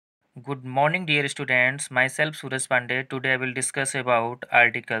Good morning, dear students. Myself Suraj Pandey. Today I will discuss about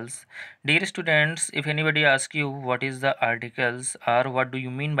articles. Dear students, if anybody asks you what is the articles or what do you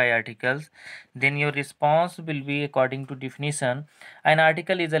mean by articles, then your response will be according to definition. An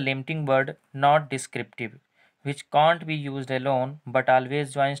article is a limiting word, not descriptive, which can't be used alone but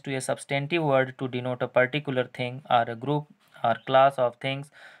always joins to a substantive word to denote a particular thing or a group or class of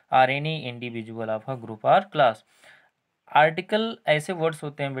things or any individual of a group or class. Article ऐसे words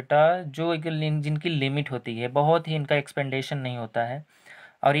होते हैं बेटा जो जिनकी limit होती है, बहुत ही इनका एक्सपेंडेशन नहीं होता है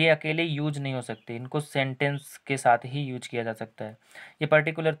और ये अकेले यूज नहीं हो सकते, इनको सेंटेंस के साथ ही यूज किया जा सकता है। ये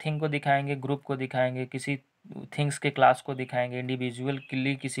पर्टिकुलर थिंग को दिखाएंगे, ग्रुप को दिखाएंगे, किसी थिंग्स के क्लास को दिखाएंगे, इंडिविजुअल के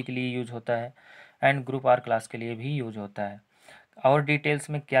लिए किसी के लिए यूज होता है एंड ग्रुप और क्लास के लिए भी यूज होता है। और डिटेल्स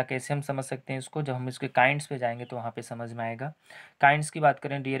में क्या कैसे हम समझ सकते हैं इसको, जब हम इसके काइंड्स पे जाएंगे तो वहाँ पे समझ में आएगा। काइंड्स की बात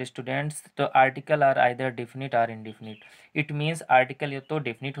करें डियर स्टूडेंट्स, तो आर्टिकल आर आइदर डिफिनिट और इनडिफिनिट। इट मीन्स आर्टिकल या तो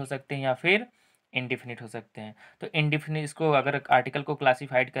डिफिनिट हो सकते हैं या फिर इनडिफिनिट हो सकते हैं। तो इनडिफिनिट, इसको अगर आर्टिकल को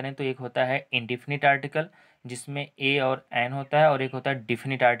क्लासीफाइड करें तो एक होता है इनडिफिनिट आर्टिकल जिसमें ए और एन होता है, और एक होता है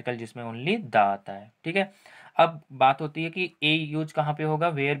डिफिनिट आर्टिकल जिसमें ओनली द आता है। ठीक है, अब बात होती है कि ए यूज कहाँ पे होगा,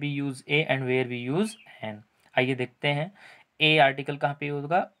 where we use A and where we use N. आइए देखते हैं ए आर्टिकल कहाँ पे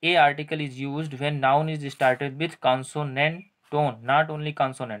होगा। ए article is used when noun is started with consonant tone, not only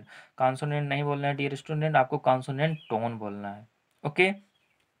consonant. Consonant नहीं बोलना है डियर स्टूडेंट, आपको कॉन्सोनेंट टोन बोलना है। ओके,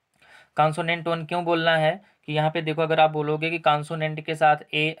 कॉन्सोनेंट टोन क्यों बोलना है कि यहाँ पे देखो, अगर आप बोलोगे कि कॉन्सोनेंट के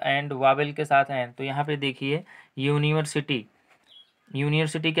साथ ए एंड वावेल के साथ एन, तो यहाँ पे देखिए यूनिवर्सिटी,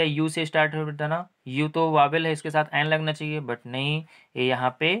 यूनिवर्सिटी क्या यू से स्टार्ट होता है ना, यू तो वावेल है, इसके साथ एन लगना चाहिए, बट नहीं, ये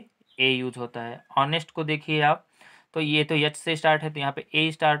यहाँ पे ए यूज होता है। ऑनेस्ट को देखिए आप, तो ये तो एच से स्टार्ट है, तो यहाँ पे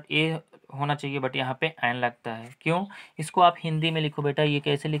ए होना चाहिए, बट यहाँ पे एन लगता है। क्यों? इसको आप हिंदी में लिखो बेटा, ये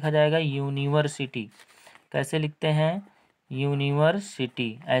कैसे लिखा जाएगा, यूनिवर्सिटी। कैसे लिखते हैं?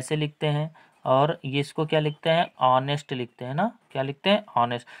 यूनिवर्सिटी ऐसे लिखते हैं। और ये इसको क्या लिखते हैं? ऑनेस्ट लिखते हैं ना, क्या लिखते हैं?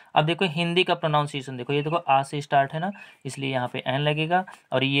 ऑनेस्ट। अब देखो हिंदी का प्रोनाउंसिएशन देखो, ये देखो आ से स्टार्ट है ना, इसलिए यहाँ पे एन लगेगा,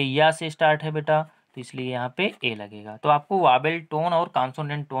 और ये या से स्टार्ट है बेटा, तो इसलिए यहाँ पे ए लगेगा। तो आपको वावेल टोन और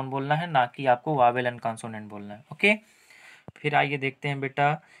कॉन्सोनेंट टोन बोलना है, ना कि आपको वावेल एंड कॉन्सोनेंट बोलना है। ओके, फिर आइए देखते हैं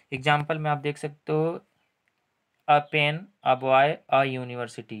बेटा, एग्जाम्पल में आप देख सकते हो, अ pen, a boy, a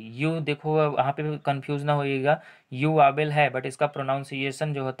university. You देखो वहाँ पे कंफ्यूज ना होइएगा, यू वावेल है बट इसका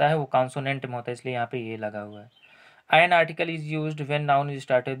प्रोनाउंसिएशन जो होता है वो कॉन्सोनेंट में होता है, इसलिए यहाँ पे ये लगा हुआ है। An article is used when noun is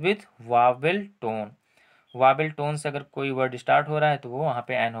started with Wavell tone. Wavell tone से अगर कोई वर्ड स्टार्ट हो रहा है तो वो वहाँ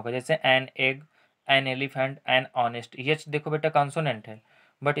पे एन होगा, जैसे an egg, an elephant, an honest. यच देखो बेटा कॉन्सोनेंट है,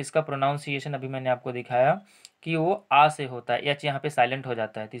 बट इसका प्रोनाउंसिएशन अभी मैंने आपको दिखाया कि वो आ से होता है, एच यहाँ पे साइलेंट हो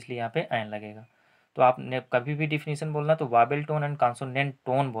जाता है, तो इसलिए यहाँ पे एन लगेगा। तो आपने कभी भी डिफिनीशन बोलना तो Wavell tone and consonant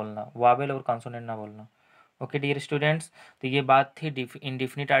tone बोलना, वावेल और कॉन्सोनेंट ना बोलना। ओके डियर स्टूडेंट्स, तो ये बात थी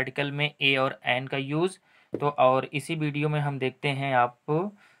इंडिफिनिट आर्टिकल में ए और एन का यूज़। तो और इसी वीडियो में हम देखते हैं आप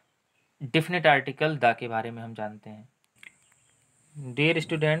डिफिनिट आर्टिकल द के बारे में हम जानते हैं। डियर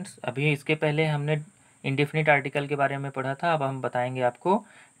स्टूडेंट्स, अभी इसके पहले हमने इंडिफिनिट आर्टिकल के बारे में पढ़ा था, अब हम बताएंगे आपको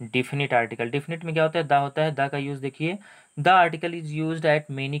डिफिनिट आर्टिकल। डिफिनिट में क्या होता है? द होता है। द का यूज़ देखिए, the article is used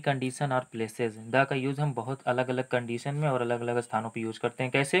eight many condition और प्लेसेस। द का यूज़ हम बहुत अलग अलग कंडीशन में और अलग अलग स्थानों पर यूज़ करते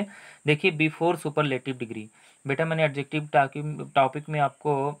हैं। कैसे? देखिए, बिफोर सुपरलेटिव डिग्री। बेटा मैंने एडजेक्टिव टॉपिक में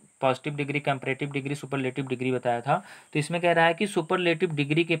आपको positive degree, comparative degree, superlative degree बताया था। तो इसमें कह रहा है कि सुपरलेटिव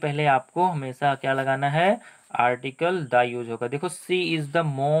डिग्री के पहले आपको हमेशा क्या लगाना है? आर्टिकल द यूज होगा। देखो, सी इज द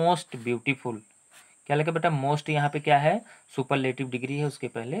मोस्ट ब्यूटीफुल, क्या लगा बेटा? मोस्ट यहाँ पे क्या है? सुपरलेटिव डिग्री है, उसके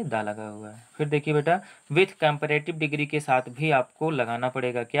पहले द लगा हुआ है। फिर देखिए बेटा, विथ कंपैरेटिव डिग्री के साथ भी आपको लगाना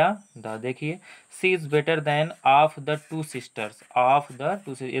पड़ेगा क्या? द। देखिए, सी is better than of the two sisters, of the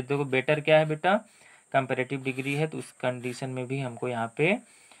two. ये देखो बेटर क्या है बेटा? कंपैरेटिव डिग्री है, तो उस कंडीशन में भी हमको यहाँ पे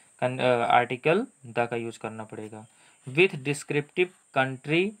आर्टिकल द का यूज करना पड़ेगा। With descriptive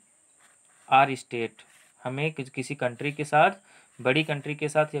country are state, हमें किसी कंट्री के साथ, बड़ी कंट्री के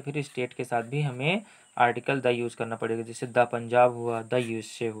साथ या फिर स्टेट के साथ भी हमें आर्टिकल द यूज़ करना पड़ेगा, जैसे द पंजाब हुआ, द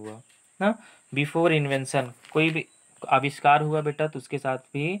यूएसए हुआ ना। बिफोर इन्वेंशन, कोई भी आविष्कार हुआ बेटा, तो उसके साथ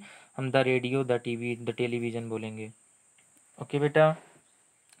भी हम the radio, the TV, the television बोलेंगे। ओके बेटा,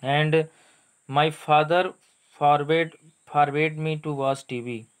 and my father फॉरवेड फॉरवेड me to watch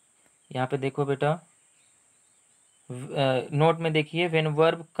TV. यहाँ पे देखो बेटा, नोट में देखिए, when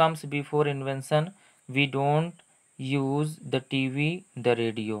verb comes before invention we don't use the TV, the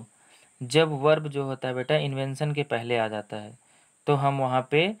radio. जब वर्ब जो होता है बेटा इन्वेंशन के पहले आ जाता है तो हम वहाँ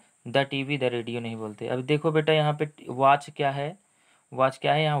पे द टीवी, द रेडियो नहीं बोलते। अब देखो बेटा, यहाँ पे वॉच क्या है? वॉच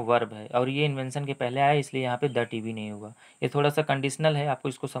क्या है? यहाँ वर्ब है, और ये इन्वेंशन के पहले आया, इसलिए यहाँ पे द टीवी नहीं होगा। ये थोड़ा सा कंडीशनल है, आपको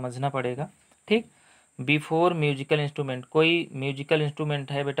इसको समझना पड़ेगा। ठीक, बिफोर म्यूजिकल इंस्ट्रूमेंट, कोई म्यूजिकल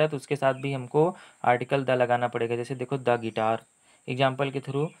इंस्ट्रूमेंट है बेटा तो उसके साथ भी हमको आर्टिकल द लगाना पड़ेगा। जैसे देखो द गिटार, एग्जाम्पल के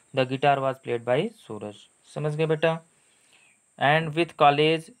through the guitar was played by सूरज। समझ गए बेटा। And with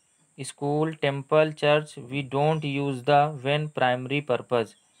college, school, temple, church we don't use the when primary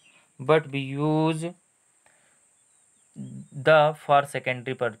purpose but we use the for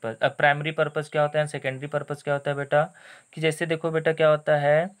secondary purpose. अब primary purpose क्या होता है, secondary purpose क्या होता है बेटा, कि जैसे देखो बेटा क्या होता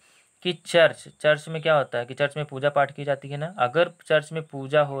है कि चर्च, चर्च में क्या होता है कि चर्च में पूजा पाठ की जाती है ना। अगर चर्च में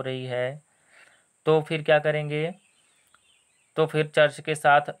पूजा हो रही है तो फिर क्या करेंगे, तो फिर चर्च के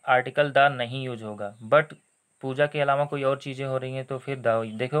साथ आर्टिकल द नहीं यूज होगा। बट पूजा के अलावा कोई और चीज़ें हो रही हैं तो फिर द।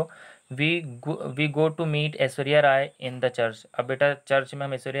 देखो we go to meet Aishwarya Rai in the church. अब बेटा चर्च में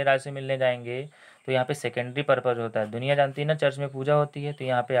हम ऐश्वर्या राय से मिलने जाएंगे तो यहाँ पे सेकेंडरी पर्पज होता है। दुनिया जानती है ना चर्च में पूजा होती है, तो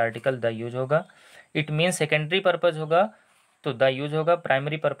यहाँ पे आर्टिकल द यूज होगा। इट मीन सेकेंडरी पर्पज होगा तो द यूज होगा,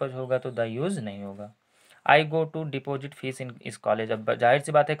 प्राइमरी पर्पज होगा तो द यूज नहीं होगा। आई go to deposit fees in इस कॉलेज। अब जाहिर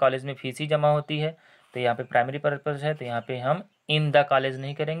सी बात है कॉलेज में फीस ही जमा होती है, तो यहाँ पे प्राइमरी पर्पज है तो यहाँ पे हम इन द कॉलेज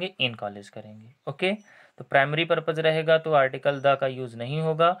नहीं करेंगे, इन कॉलेज करेंगे। ओके, तो प्राइमरी पर्पज रहेगा तो आर्टिकल द का यूज़ नहीं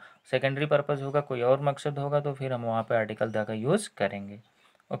होगा। सेकेंडरी पर्पज होगा, कोई और मकसद होगा तो फिर हम वहाँ पे आर्टिकल द का यूज़ करेंगे।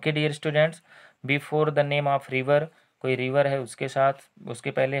 Okay dear students, before the name of river, कोई रिवर है उसके साथ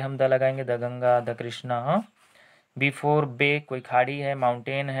उसके पहले हम द लगाएंगे, द गंगा, द कृष्णा। हाँ, बिफोर बे, कोई खाड़ी है,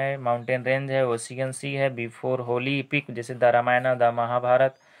 माउंटेन है, माउंटेन रेंज है, ओशियन सी है। बिफोर होली पिक, जैसे the Ramayan, the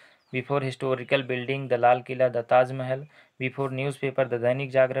Mahabharat. Before historical building, the Lal Qila, the Taj Mahal. Before newspaper, the Dainik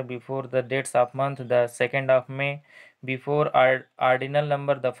Jagran. Before the dates of month, the 2nd of May। Before ordinal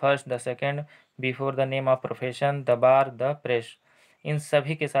number, the first, the second. Before the name of profession, the bar, the press. इन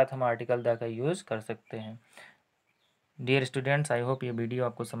सभी के साथ हम article the का use कर सकते हैं। Dear students, I hope ये video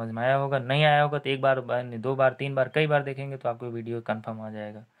आपको समझ में आया होगा। नहीं आया होगा तो एक बार, 2 बार, 3 बार, कई बार देखेंगे तो आपको वीडियो कंफर्म आ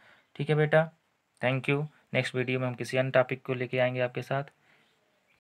जाएगा। ठीक है बेटा, थैंक यू। नेक्स्ट वीडियो में हम किसी अन्य टॉपिक को लेके आएंगे आपके साथ।